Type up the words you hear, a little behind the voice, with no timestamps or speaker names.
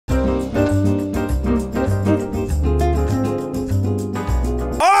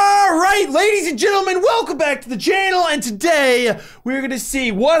Ladies and gentlemen, welcome back to the channel, and today we're gonna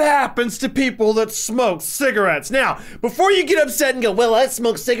see what happens to people that smoke cigarettes. Now, before you get upset and go, well, I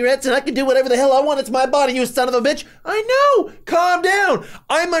smoke cigarettes and I can do whatever the hell I want, it's my body, you son of a bitch. I know, calm down.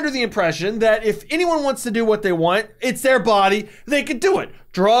 I'm under the impression that if anyone wants to do what they want, it's their body, they can do it.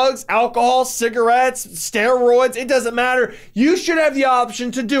 Drugs, alcohol, cigarettes, steroids, it doesn't matter. You should have the option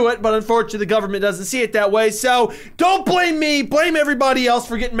to do it, but unfortunately the government doesn't see it that way. So don't blame me, blame everybody else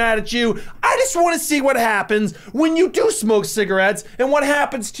for getting mad at you. I just want to see what happens when you do smoke cigarettes and what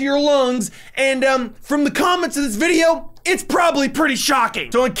happens to your lungs. And from the comments of this video, it's probably pretty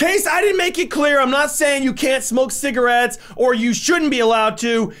shocking. So in case I didn't make it clear, I'm not saying you can't smoke cigarettes or you shouldn't be allowed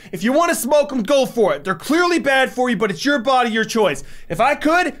to. If you want to smoke them, go for it. They're clearly bad for you, but it's your body, your choice. If I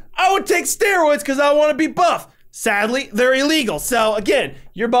could, I would take steroids because I want to be buff. Sadly, they're illegal. So again,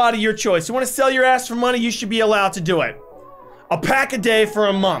 your body, your choice. You want to sell your ass for money, you should be allowed to do it. A pack a day for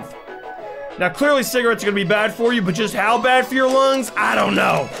a month. Now clearly cigarettes are going to be bad for you, but just how bad for your lungs, I don't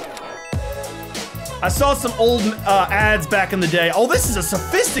know. I saw some old ads back in the day. Oh, this is a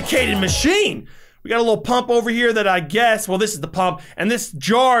sophisticated machine. We got a little pump over here that I guess, well, this is the pump, and this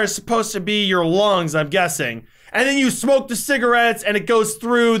jar is supposed to be your lungs, I'm guessing. And then you smoke the cigarettes and it goes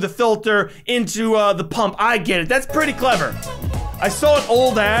through the filter into the pump. I get it, that's pretty clever. I saw an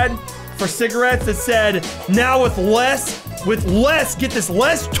old ad for cigarettes that said, now with less, get this,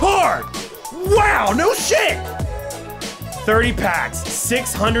 less tar. Wow, no shit. 30 packs,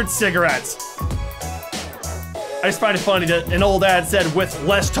 600 cigarettes. I just find it funny that an old ad said with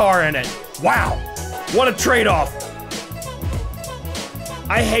less tar in it. Wow, what a trade-off.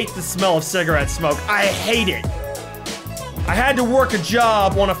 I hate the smell of cigarette smoke. I hate it. I had to work a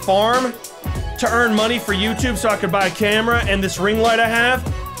job on a farm to earn money for YouTube so I could buy a camera and this ring light I have.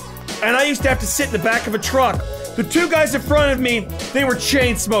 And I used to have to sit in the back of a truck. The two guys in front of me, they were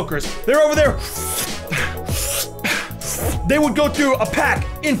chain smokers. They're over there. They would go through a pack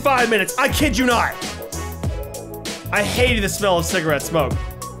in 5 minutes. I kid you not. I hated the smell of cigarette smoke.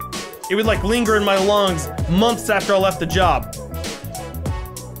 It would like linger in my lungs months after I left the job.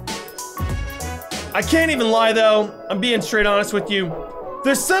 I can't even lie though, I'm being straight honest with you.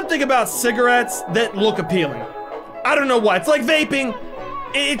 There's something about cigarettes that look appealing. I don't know why, it's like vaping.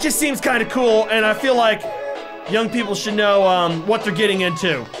 It just seems kind of cool, and I feel like young people should know what they're getting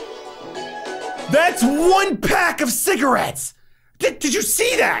into. That's 1 pack of cigarettes! Did you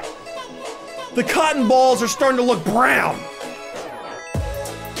see that? The cotton balls are starting to look brown.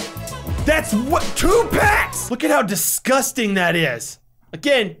 That's what, 2 packs? Look at how disgusting that is.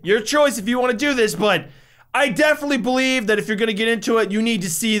 Again, your choice if you want to do this, but I definitely believe that if you're gonna get into it, you need to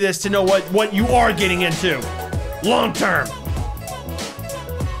see this to know what you are getting into. Long term.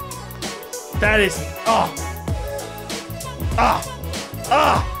 That is,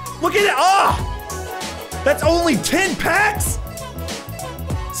 look at it, that's only 10 packs?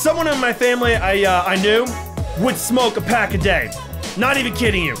 Someone in my family I knew would smoke a pack a day. Not even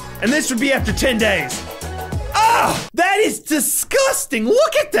kidding you. And this would be after 10 days. That is disgusting.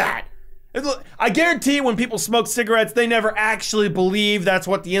 Look at that. And look, I guarantee when people smoke cigarettes, they never actually believe that's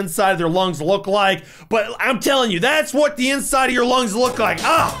what the inside of their lungs look like. But I'm telling you, that's what the inside of your lungs look like.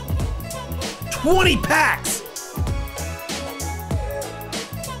 20 packs.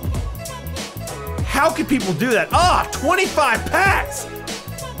 How can people do that? 25 packs.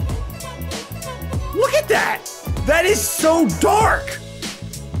 Look at that! That is so dark!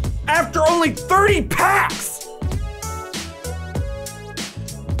 After only 30 packs!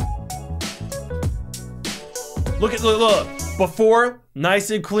 Look. Before,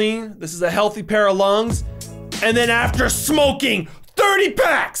 nice and clean. This is a healthy pair of lungs. And then after smoking 30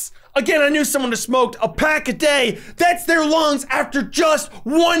 packs! Again, I knew someone who smoked a pack a day. That's their lungs after just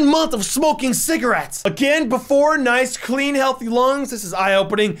 1 month of smoking cigarettes. Again, before, nice, clean, healthy lungs. This is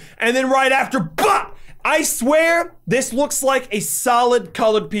eye-opening. And then right after, bah! I swear, this looks like a solid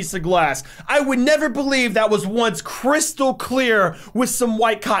colored piece of glass. I would never believe that was once crystal clear with some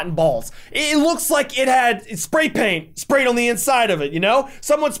white cotton balls. It looks like it had spray paint sprayed on the inside of it, you know?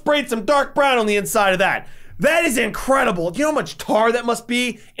 Someone sprayed some dark brown on the inside of that. That is incredible. Do you know how much tar that must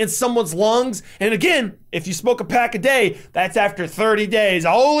be in someone's lungs? And again, if you smoke a pack a day, that's after 30 days.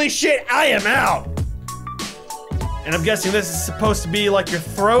 Holy shit, I am out. And I'm guessing this is supposed to be like your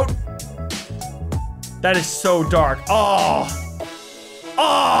throat. That is so dark.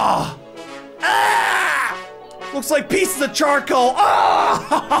 Looks like pieces of charcoal.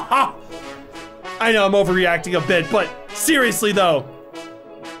 I know I'm overreacting a bit, but seriously though,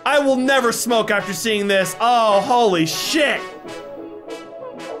 I will never smoke after seeing this. Oh, holy shit.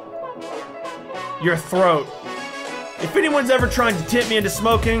 Your throat. If anyone's ever trying to tempt me into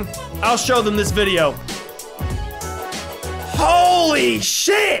smoking, I'll show them this video. Holy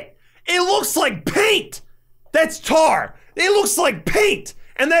shit! It looks like paint! That's tar! It looks like paint!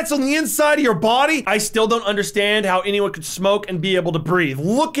 And that's on the inside of your body? I still don't understand how anyone could smoke and be able to breathe.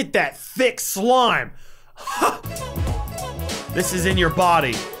 Look at that thick slime. This is in your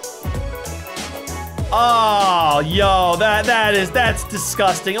body. Oh, yo, that's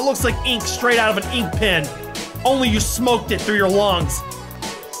disgusting. It looks like ink straight out of an ink pen. Only you smoked it through your lungs.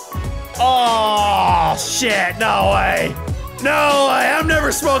 Oh, shit, no way. No way, I'm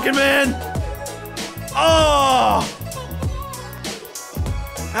never smoking, man. Oh.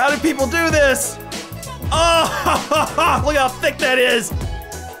 How do people do this? Oh, look how thick that is.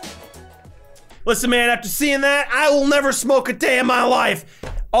 Listen, man, after seeing that, I will never smoke a day in my life.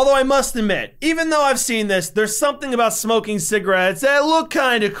 Although I must admit, even though I've seen this, there's something about smoking cigarettes that look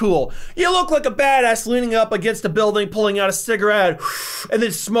kind of cool. You look like a badass leaning up against a building, pulling out a cigarette, and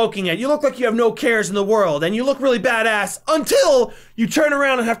then smoking it. You look like you have no cares in the world, and you look really badass until you turn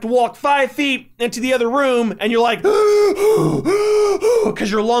around and have to walk 5 feet into the other room, and you're like, because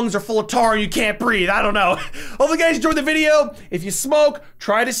your lungs are full of tar and you can't breathe. I don't know. Hope you guys enjoyed the video. If you smoke,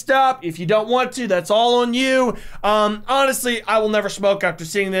 try to stop. If you don't want to, that's all on you. Honestly, I will never smoke after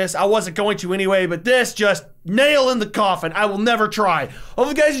seeing this. I wasn't going to anyway, but this just nail in the coffin. I will never try. Hope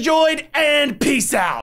you guys enjoyed, and peace out.